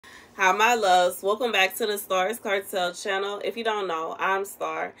Hi, my loves. Welcome back to the Starscartel channel. If you don't know, I'm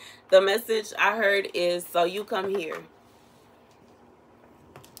Star. The message I heard is, so you come here.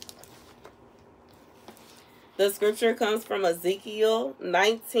 The scripture comes from Ezekiel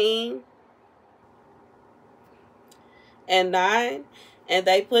 19:9. And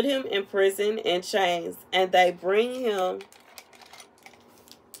they put him in prison in chains, and they bring him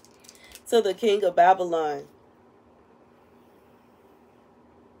to the king of Babylon.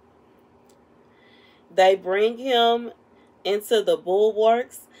 They bring him into the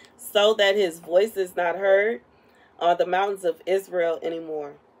bulwarks so that his voice is not heard on the mountains of Israel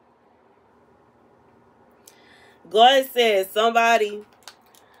anymore. God says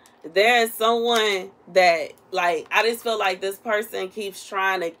there is someone that, like, I just feel like this person keeps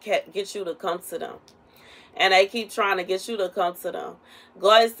trying to get you to come to them. And they keep trying to get you to come to them.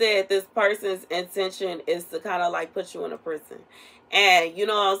 God said this person's intention is to kind of like put you in a prison. And you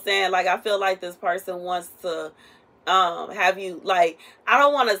know what I'm saying? Like, I feel like this person wants to have you, like, I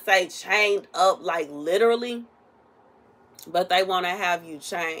don't want to say chained up, like literally, but they want to have you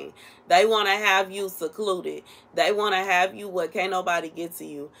chained. They want to have you secluded. They want to have you where can't nobody get to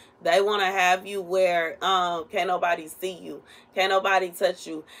you. They want to have you where can't nobody see you. Can't nobody touch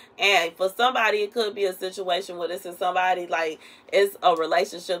you. And for somebody, it could be a situation where this is somebody, like, it's a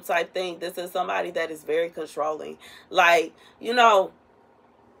relationship type thing. This is somebody that is very controlling. Like, you know,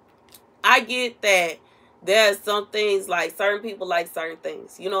 I get that there's some things, like certain people like certain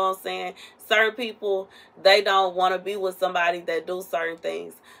things. You know what I'm saying? Certain people, they don't want to be with somebody that do certain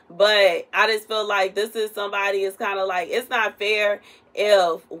things. But I just feel like this is somebody, it's kind of like, it's not fair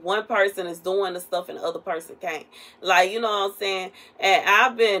if one person is doing the stuff and the other person can't. Like, you know what I'm saying? And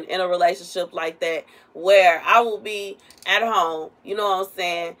I've been in a relationship like that where I will be at home, you know what I'm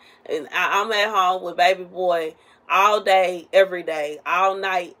saying? And I'm at home with baby boy all day, every day, all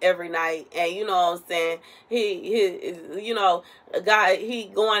night, every night. And you know what I'm saying? He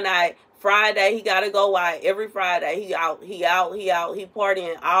going out Friday, he gotta go out every Friday. He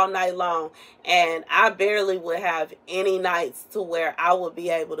partying all night long. And I barely would have any nights to where I would be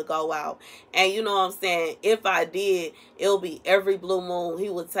able to go out. And you know what I'm saying? If I did, it'll be every blue moon he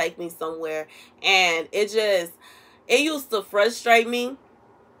would take me somewhere. And it used to frustrate me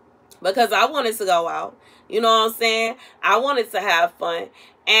because I wanted to go out. You know what I'm saying? I wanted to have fun.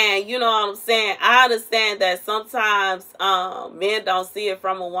 And you know what I'm saying? I understand that sometimes men don't see it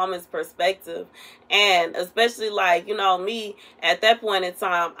from a woman's perspective. And especially, like, you know, me, at that point in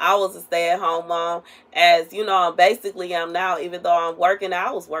time, I was a stay-at-home mom. As, you know, basically I'm now, even though I'm working.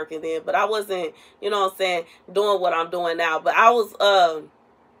 I was working then. But I wasn't, you know what I'm saying, doing what I'm doing now. But I was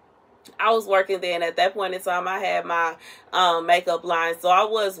working then. At that point in time, I had my makeup line. So I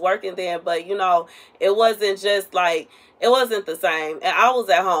was working then. But, you know, it wasn't just like, it wasn't the same. And I was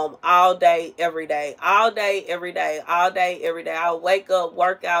at home all day, every day. All day, every day. All day, every day. I would wake up,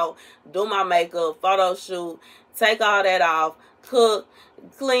 work out, do my makeup, photo shoot, take all that off, cook,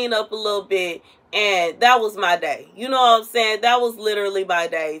 clean up a little bit. And that was my day. You know what I'm saying? That was literally my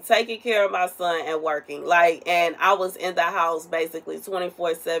day. Taking care of my son and working. Like, and I was in the house basically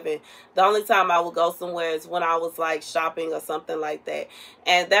 24/7. The only time I would go somewhere is when I was like shopping or something like that.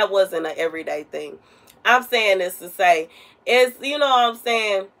 And that wasn't an everyday thing. I'm saying this to say, it's, you know what I'm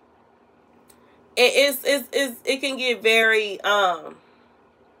saying? It can get very,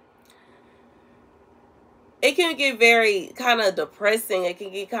 it can get very kind of depressing. It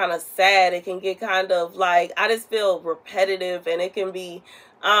can get kind of sad. It can get kind of like, I just feel repetitive, and it can be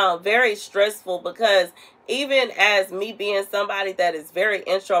very stressful because even as me being somebody that is very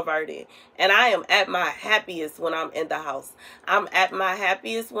introverted, and I am at my happiest when I'm in the house. I'm at my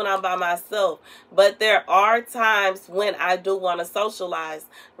happiest when I'm by myself. But there are times when I do want to socialize,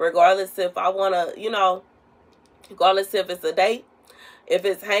 regardless if I want to, you know, regardless if it's a date, if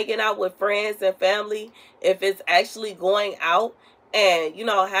it's hanging out with friends and family, if it's actually going out and, you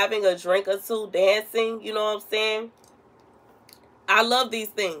know, having a drink or two, dancing, you know what I'm saying? I love these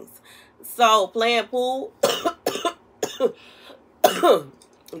things. So playing pool,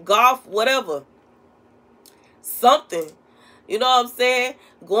 golf, whatever, something, you know what I'm saying?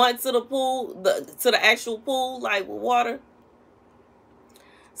 Going to the pool, to the actual pool, like with water,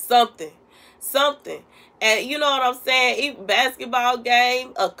 something. And you know what I'm saying? Even basketball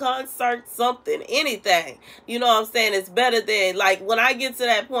game, a concert, something, anything. You know what I'm saying? It's better than, like, when I get to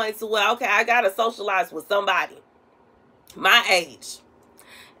that point to where, okay, I got to socialize with somebody my age.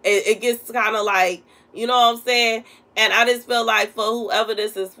 It gets kind of like, you know what I'm saying? And I just feel like for whoever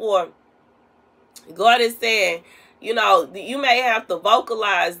this is for, God is saying, you know, you may have to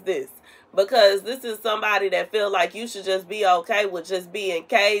vocalize this, Because this is somebody that feel like you should just be okay with just being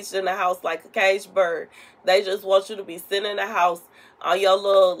caged in the house like a caged bird. They just want you to be sitting in the house on your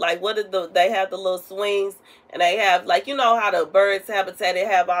little, like, what is they have the little swings, and they have, like, you know how the birds habitat, they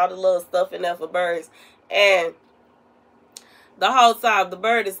have all the little stuff in there for birds. And the whole time the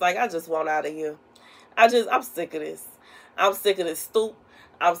bird is like, I just want out of here. I'm sick of this. I'm sick of this stoop.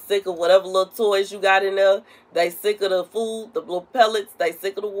 I'm sick of whatever little toys you got in there. They sick of the food, the little pellets. They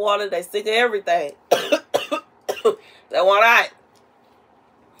sick of the water. They sick of everything. They want out.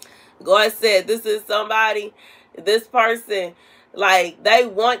 God said, this is somebody, this person, like, they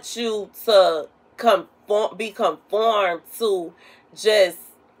want you to be conformed to just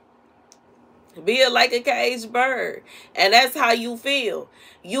be like a caged bird. And that's how you feel.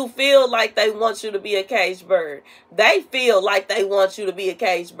 You feel like they want you to be a caged bird. They feel like they want you to be a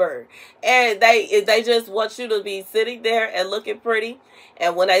caged bird. And they just want you to be sitting there and looking pretty.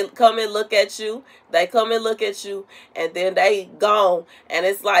 And when they come and look at you, they come and look at you, and then they gone. And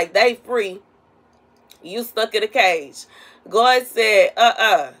it's like they free. You stuck in a cage. God said,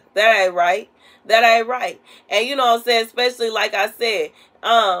 that ain't right. That ain't right. And you know what I'm saying? Especially like I said,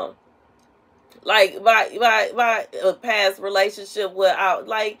 like my past relationship with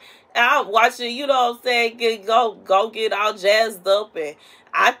I'll watch it, you know what I'm saying, go get all jazzed up and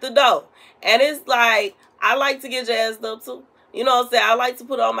out the door. And it's like, I like to get jazzed up too. You know what I'm saying? I like to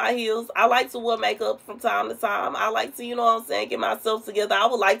put on my heels. I like to wear makeup from time to time. I like to, you know what I'm saying, get myself together. I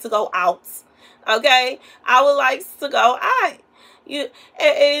would like to go out. Okay? I would like to go out.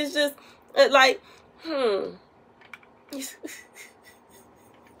 It's just like,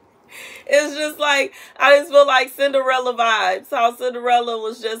 It's just like, I just feel like Cinderella vibes. How Cinderella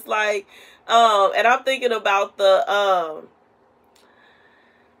was just like, and I'm thinking about the,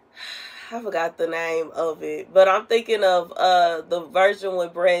 I forgot the name of it, but I'm thinking of the version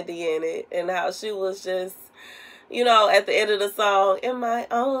with Brandy in it, and how she was just, you know, at the end of the song, in my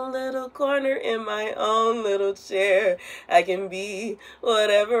own little corner, in my own little chair, I can be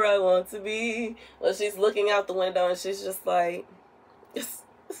whatever I want to be. Well, she's looking out the window and she's just like,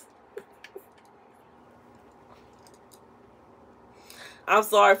 I'm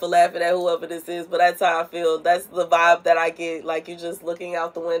sorry for laughing at whoever this is, but that's how I feel. That's the vibe that I get. Like, you're just looking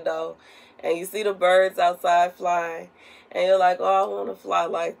out the window and you see the birds outside flying, and you're like, oh, I want to fly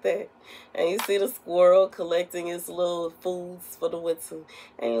like that. And you see the squirrel collecting its little foods for the winter,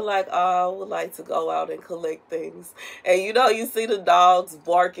 and you're like, oh, I would like to go out and collect things. And you know, you see the dogs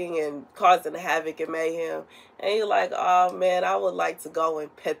barking and causing havoc and mayhem, and you're like, oh man, I would like to go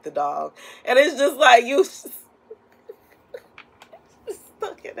and pet the dog. And it's just like, you stuck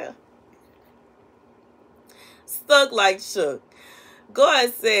in there, stuck like shook.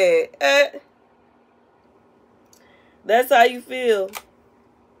 God said, that's how you feel.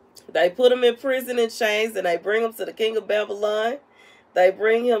 They put him in prison in chains, and they bring him to the king of Babylon. They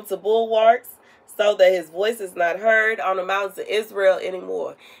bring him to bulwarks so that his voice is not heard on the mountains of Israel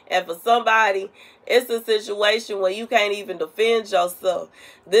anymore. And for somebody, it's a situation where you can't even defend yourself.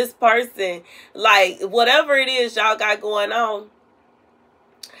 This person, like, whatever it is y'all got going on,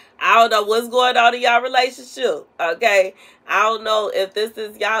 I don't know what's going on in y'all relationship, okay? I don't know if this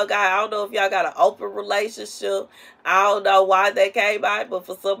is I don't know if y'all got an open relationship. I don't know why they came out, but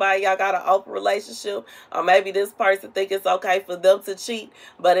for somebody, y'all got an open relationship. Or maybe this person think it's okay for them to cheat,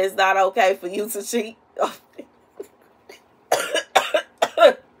 but it's not okay for you to cheat.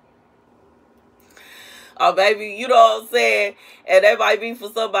 Or maybe, you know what I'm saying? And that might be for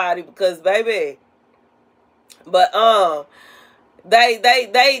somebody, because, baby, but,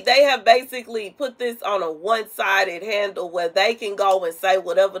 they have basically put this on a one-sided handle where they can go and say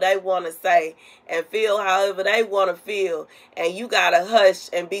whatever they want to say and feel however they want to feel, and you gotta hush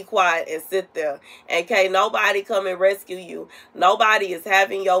and be quiet and sit there, and can't nobody come and rescue you. Nobody is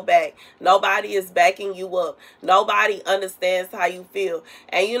having your back. Nobody is backing you up. Nobody understands how you feel.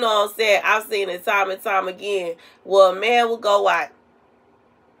 And you know what I'm saying, I've seen it time and time again where a man will go out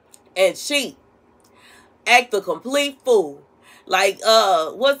and cheat, act a complete fool. Like,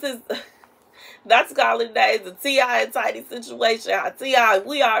 what's his, that's calling days, the T.I. and Tidy situation. T.I.,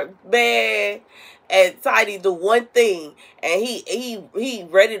 we are bad, and Tidy do one thing, and he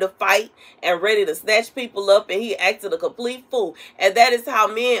ready to fight and ready to snatch people up, and he acted a complete fool. And that is how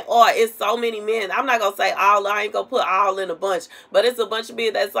men are. It's so many men. I'm not going to say all, I ain't going to put all in a bunch, but it's a bunch of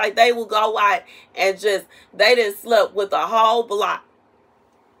men that's like, they will go out and just, they done slept with a whole block.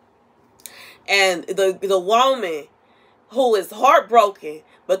 And the woman who is heartbroken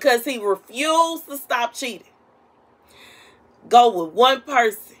because he refused to stop cheating, go with one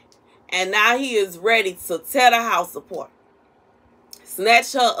person, and now he is ready to tear the house apart.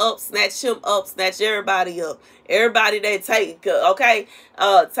 Snatch her up, snatch him up, snatch everybody up. Everybody they take, okay?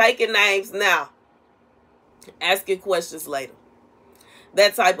 Taking names now. Asking questions later.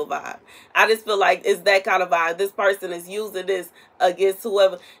 That type of vibe. I just feel like it's that kind of vibe. This person is using this against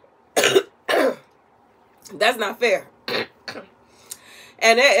whoever. That's not fair.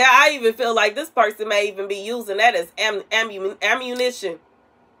 And I even feel like this person may even be using that as ammunition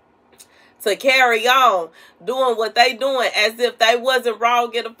to carry on doing what they doing as if they wasn't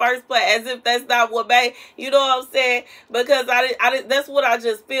wrong in the first place, as if that's not what made, you know what I'm saying? Because that's what I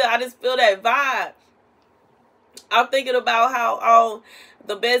just feel. I just feel that vibe. I'm thinking about how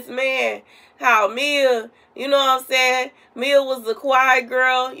the best man, how Mia, you know what I'm saying? Mia was the quiet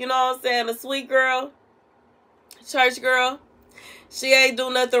girl, you know what I'm saying? The sweet girl, church girl. She ain't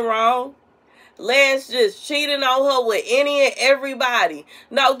do nothing wrong. Lance just cheating on her with any and everybody.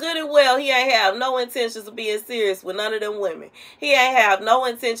 No, good and well, he ain't have no intentions of being serious with none of them women. He ain't have no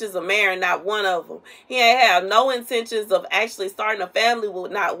intentions of marrying not one of them. He ain't have no intentions of actually starting a family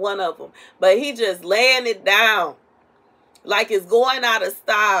with not one of them. But he just laying it down like it's going out of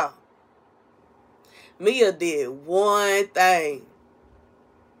style. Mia did one thing.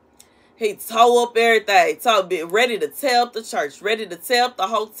 He tore up everything, ready to tear up the church, ready to tear up the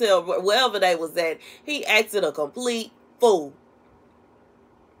hotel, wherever they was at. He acted a complete fool.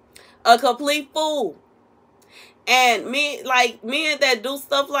 A complete fool. And men that do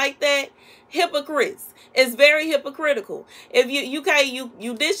stuff like that, hypocrites. It's very hypocritical. If you can't,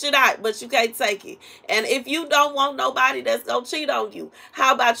 you dish it out, but you can't take it. And if you don't want nobody that's gonna cheat on you,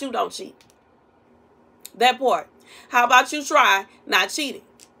 how about you don't cheat? That part. How about you try not cheating?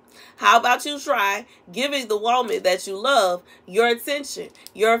 How about you try giving the woman that you love your attention,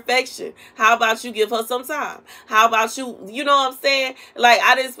 your affection? How about you give her some time? How about you know what I'm saying? Like,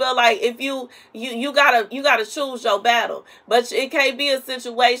 I just feel like if you gotta choose your battle. But it can't be a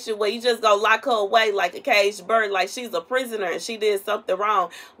situation where you just go lock her away like a caged bird, like she's a prisoner and she did something wrong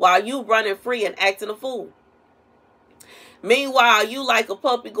while you running free and acting a fool. Meanwhile, you like a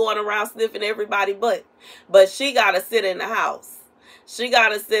puppy going around sniffing everybody's butt. But she gotta sit in the house. She got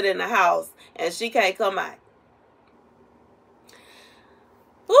to sit in the house and she can't come out.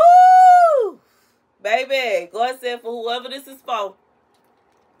 Woo! Baby, God said for whoever this is for,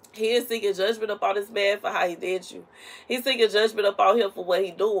 he is seeking judgment upon this man for how he did you. He's seeking judgment upon him for what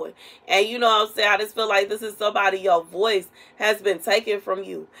he doing. And you know what I'm saying? I just feel like this is somebody your voice has been taken from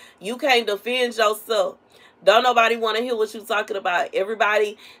you. You can't defend yourself. Don't nobody want to hear what you're talking about.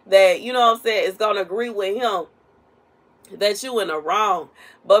 Everybody that, you know what I'm saying, is going to agree with him that you in the wrong.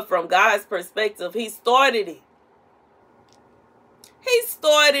 But from God's perspective, he started it. He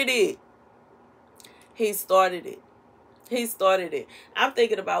started it. He started it. He started it. I'm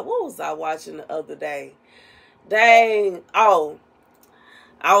thinking about, what was I watching the other day? Dang. Oh,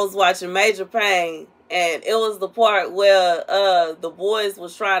 I was watching Major Pain. And it was the part where the boys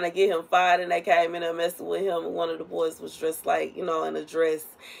was trying to get him fired, and they came in and messing with him. And one of the boys was dressed like, you know, in a dress.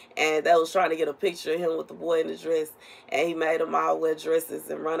 And they was trying to get a picture of him with the boy in the dress. And he made them all wear dresses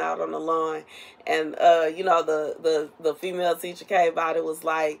and run out on the lawn. And, you know, the female teacher came out and was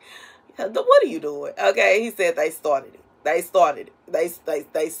like, what are you doing? Okay, he said they started it. They started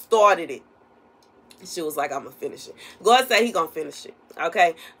it. They started it. She was like, I'm going to finish it. God said he going to finish it.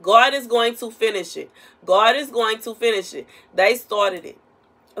 Okay? God is going to finish it. God is going to finish it. They started it.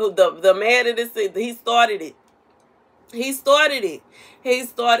 The man in this, he started it. He started it. He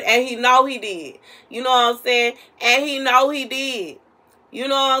started, and he know he did. You know what I'm saying? And he know he did. You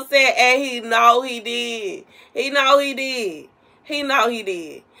know what I'm saying? And he know he did. He know he did. He know he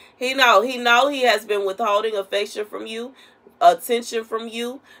did. He know he has been withholding affection from you, attention from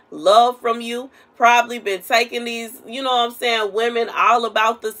you, love from you, probably been taking these, you know what I'm saying, women all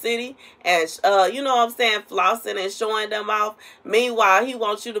about the city and, you know what I'm saying, flossing and showing them off. Meanwhile, he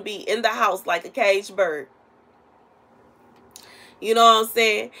wants you to be in the house like a caged bird. You know what I'm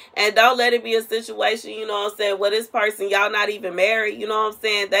saying? And don't let it be a situation, you know what I'm saying, where this person, y'all not even married, you know what I'm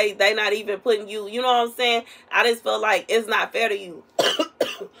saying, they not even putting you, you know what I'm saying? I just feel like it's not fair to you.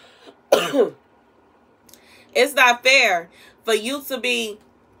 It's not fair for you to be,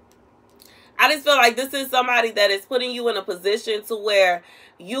 I just feel like this is somebody that is putting you in a position to where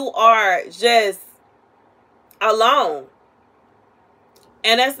you are just alone.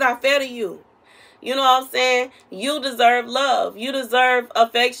 And that's not fair to you. You know what I'm saying? You deserve love. You deserve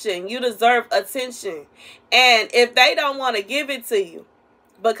affection. You deserve attention. And if they don't want to give it to you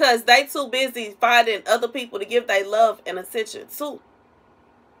because they too busy finding other people to give their love and attention to,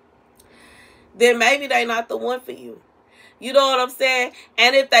 then maybe they not the one for you. You know what I'm saying?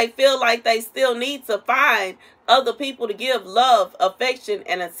 And if they feel like they still need to find other people to give love, affection,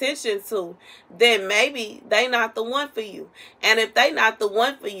 and attention to, then maybe they not the one for you. And if they not the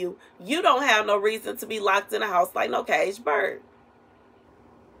one for you, you don't have no reason to be locked in a house like no caged bird.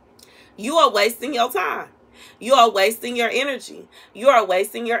 You are wasting your time. You are wasting your energy. You are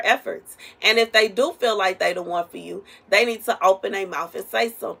wasting your efforts. And if they do feel like they the one for you, they need to open their mouth and say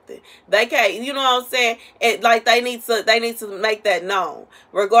something. They can't, you know what I'm saying? Like they need to make that known.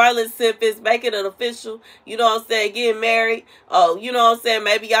 Regardless if it's making it official, you know what I'm saying, getting married. Oh, you know what I'm saying?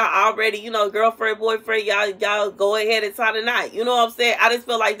 Maybe y'all already, you know, girlfriend, boyfriend, y'all go ahead and tie the knot. You know what I'm saying? I just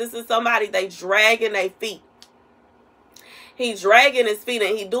feel like this is somebody they dragging their feet. He's dragging his feet,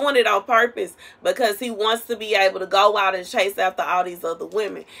 and he's doing it on purpose because he wants to be able to go out and chase after all these other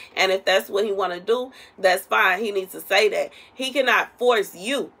women. And if that's what he want to do, that's fine. He needs to say that. He cannot force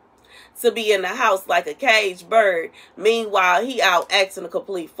you to be in the house like a caged bird. Meanwhile, he out acting a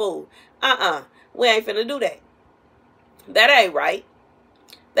complete fool. We ain't finna do that. That ain't right.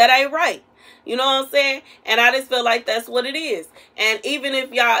 That ain't right. You know what I'm saying? And I just feel like that's what it is. And even if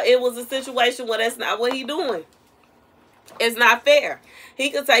it was a situation where that's not what he doing, it's not fair.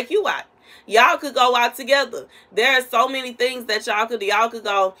 He could take you out. Y'all could go out together. There are so many things that y'all could do. Y'all could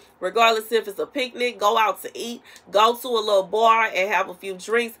go, regardless if it's a picnic, go out to eat, go to a little bar and have a few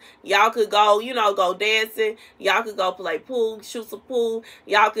drinks. Y'all could go, you know, go dancing. Y'all could go play pool, shoot some pool.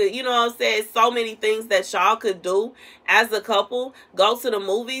 Y'all could, you know what I'm saying, so many things that y'all could do as a couple. Go to the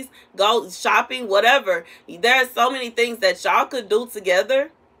movies, go shopping, whatever. There are so many things that y'all could do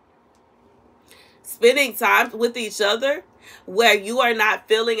together. Spending time with each other where you are not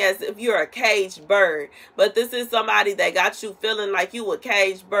feeling as if you're a caged bird. But this is somebody that got you feeling like you a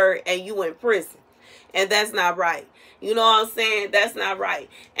caged bird and you in prison. And that's not right. You know what I'm saying? That's not right.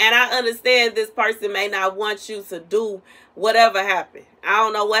 And I understand this person may not want you to do whatever happened. I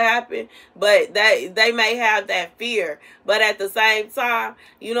don't know what happened, but they may have that fear. But at the same time,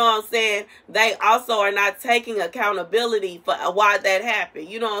 you know what I'm saying, they also are not taking accountability for why that happened.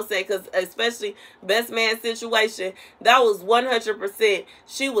 You know what I'm saying? Because especially best man situation, that was 100%.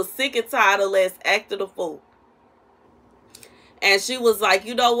 She was sick and tired of Les acting a fool. And she was like,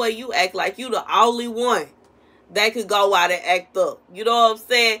 you know what, you act like you the only one that could go out and act up. You know what I'm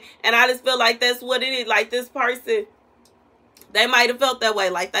saying? And I just feel like that's what it is. Like this person, they might have felt that way.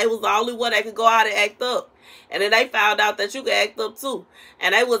 Like they was the only one that could go out and act up. And then they found out that you could act up too.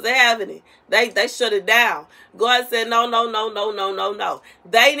 And they wasn't having it. They shut it down. God said, no, no, no, no, no, no, no.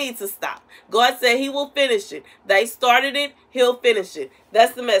 They need to stop. God said he will finish it. They started it. He'll finish it.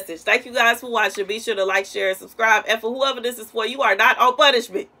 That's the message. Thank you guys for watching. Be sure to like, share, and subscribe. And for whoever this is for, you are not on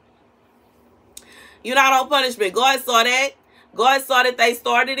punishment. You're not on punishment. God saw that. God saw that they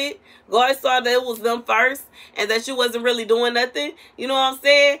started it. God saw that it was them first and that you wasn't really doing nothing. You know what I'm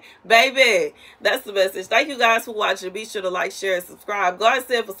saying? Baby, that's the message. Thank you guys for watching. Be sure to like, share, and subscribe. God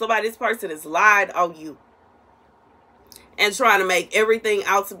said for somebody, this person has lied on you and trying to make everything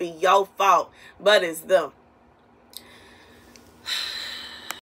out to be your fault, but it's them.